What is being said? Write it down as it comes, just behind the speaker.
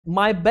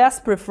My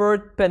best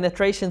preferred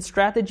penetration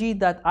strategy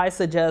that I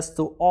suggest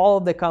to all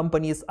the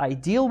companies I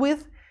deal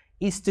with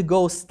is to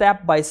go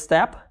step by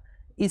step,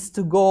 is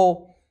to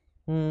go,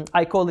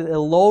 I call it a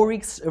low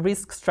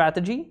risk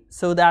strategy,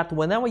 so that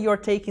whenever you're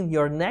taking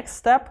your next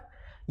step,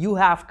 you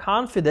have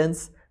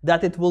confidence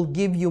that it will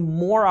give you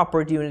more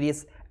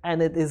opportunities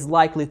and it is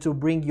likely to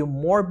bring you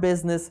more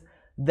business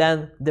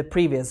than the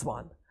previous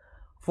one.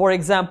 For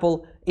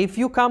example, if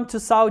you come to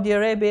Saudi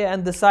Arabia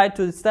and decide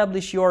to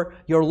establish your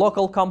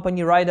local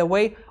company right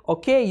away,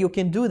 okay, you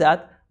can do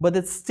that, but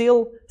it's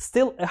still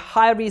a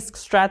high risk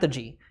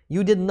strategy.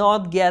 You did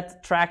not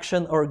get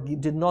traction or you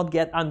did not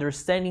get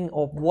understanding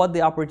of what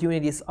the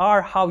opportunities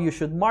are, how you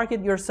should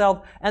market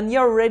yourself, and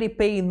you're already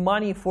paying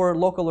money for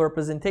local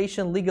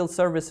representation, legal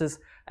services,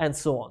 and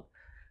so on.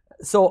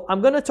 So I'm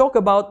going to talk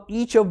about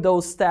each of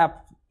those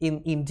steps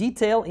in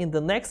detail in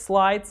the next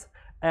slides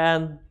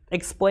and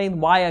explain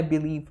why I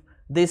believe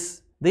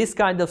this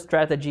kind of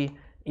strategy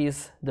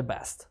is the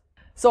best.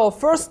 So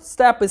first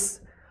step is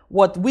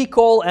what we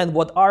call, and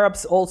what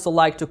Arabs also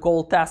like to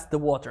call, test the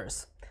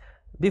waters.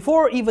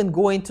 Before even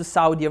going to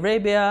Saudi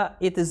Arabia,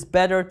 it is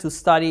better to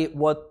study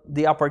what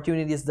the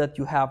opportunities that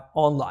you have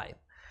online.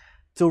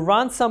 To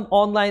run some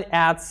online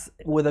ads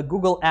with a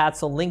Google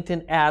Ads or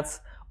LinkedIn ads,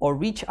 or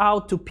reach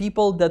out to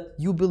people that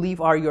you believe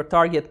are your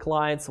target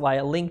clients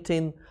via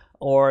LinkedIn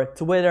or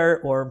Twitter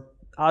or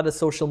other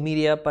social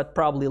media, but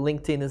probably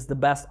LinkedIn is the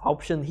best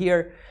option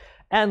here,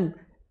 and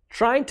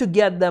trying to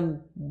get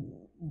them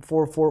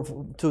for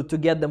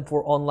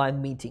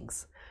online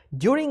meetings.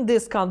 During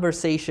these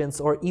conversations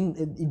or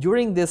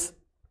during this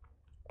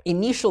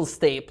initial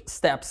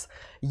steps,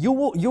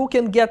 you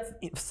can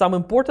get some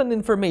important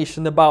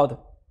information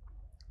about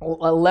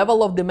a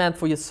level of demand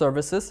for your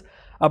services,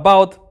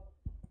 about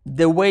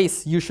the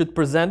ways you should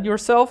present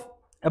yourself,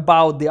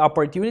 about the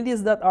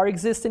opportunities that are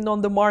existing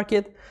on the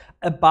market,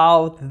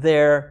 about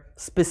their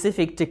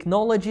specific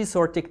technologies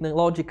or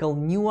technological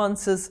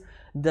nuances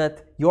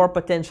that your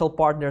potential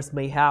partners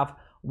may have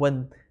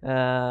when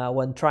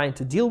trying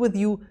to deal with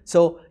you.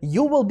 So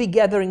you will be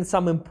gathering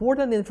some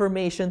important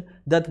information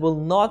that will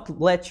not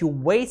let you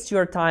waste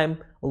your time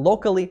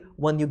locally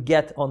when you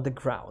get on the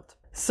ground.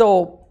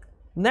 So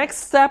next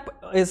step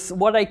is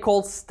what I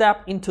call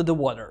step into the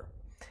water.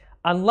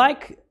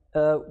 Unlike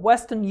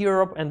Western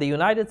Europe and the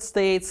United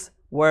States,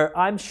 where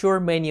I'm sure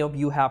many of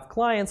you have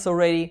clients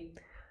already,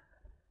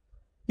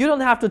 you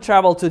don't have to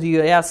travel to the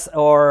US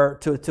or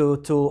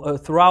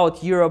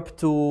throughout Europe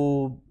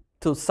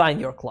to sign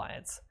your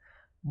clients.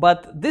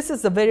 But this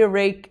is a very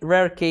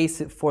rare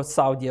case for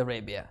Saudi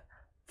Arabia.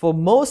 For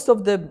most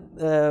of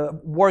the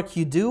work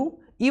you do,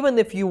 even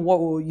if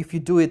you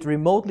do it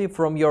remotely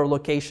from your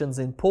locations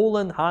in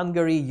Poland,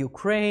 Hungary,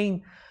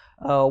 Ukraine,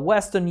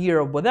 Western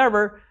Europe,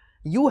 whatever,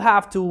 you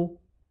have to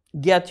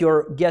get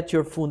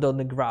your foot on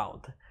the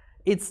ground.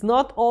 It's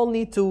not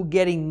only to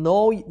getting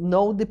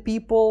know the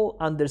people,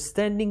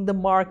 understanding the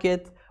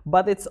market,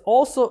 but it's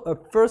also a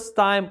first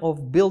time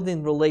of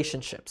building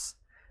relationships.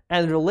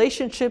 And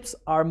relationships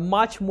are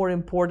much more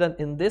important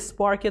in this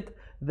market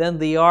than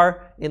they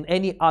are in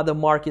any other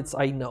markets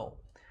I know.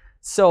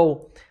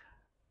 So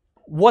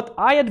what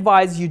I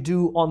advise you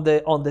do on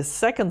the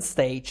second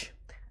stage,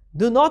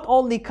 do not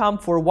only come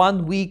for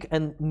 1 week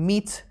and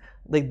meet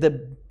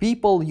the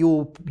people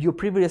you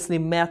previously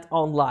met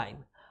online.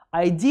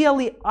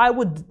 Ideally, I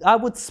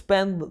would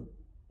spend,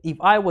 if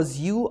I was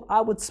you,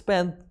 I would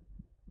spend,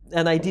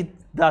 and I did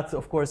that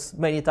of course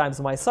many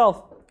times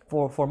myself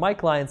for my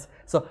clients,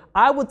 so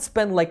I would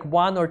spend like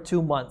 1 or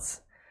 2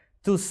 months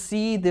to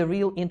see the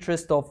real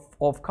interest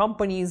of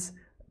companies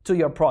to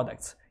your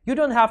products. You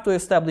don't have to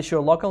establish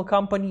your local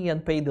company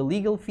and pay the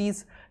legal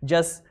fees.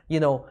 Just,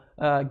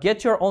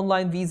 get your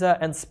online visa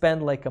and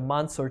spend like a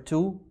month or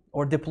 2,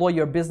 or deploy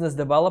your business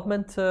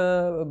development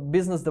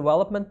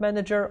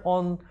manager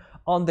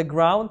on the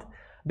ground.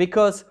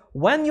 Because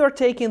when you're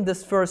taking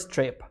this first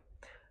trip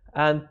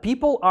and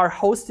people are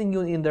hosting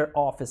you in their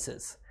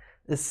offices,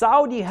 the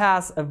Saudi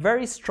has a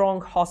very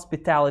strong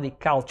hospitality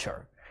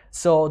culture.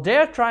 So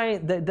they're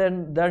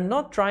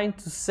not trying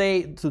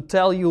to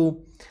tell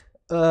you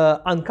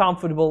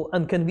uncomfortable,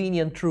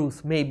 inconvenient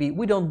truth. Maybe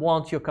we don't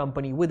want your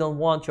company, we don't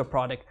want your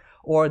product,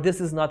 or this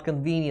is not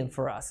convenient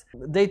for us.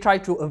 They try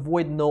to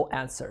avoid no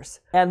answers.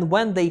 And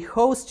when they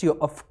host you,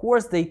 of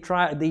course they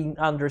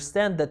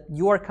understand that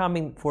you are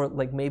coming for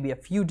like maybe a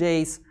few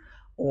days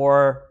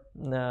or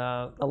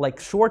like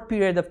short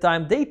period of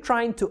time. They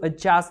trying to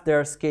adjust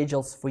their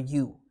schedules for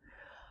you.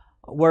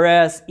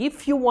 Whereas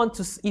if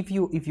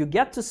you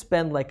get to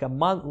spend like a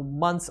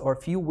month or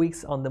a few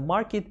weeks on the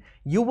market,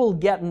 you will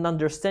get an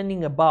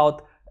understanding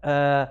about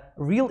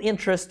real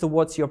interest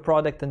towards your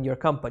product and your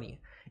company.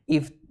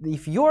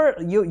 If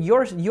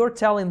you're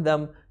telling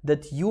them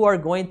that you are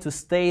going to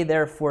stay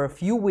there for a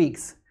few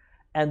weeks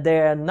and they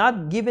are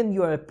not giving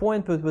you an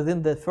appointment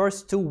within the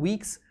first 2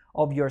 weeks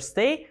of your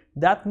stay,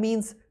 that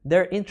means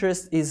their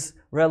interest is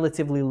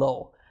relatively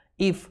low.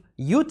 If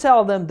you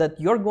tell them that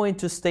you're going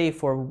to stay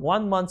for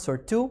 1 month or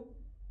 2,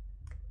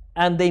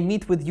 and they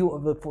meet with you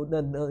on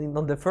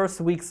the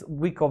first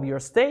week of your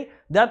stay,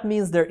 that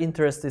means their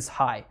interest is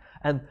high.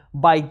 And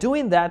by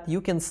doing that,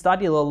 you can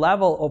study the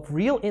level of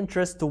real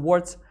interest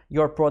towards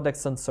your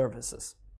products and services.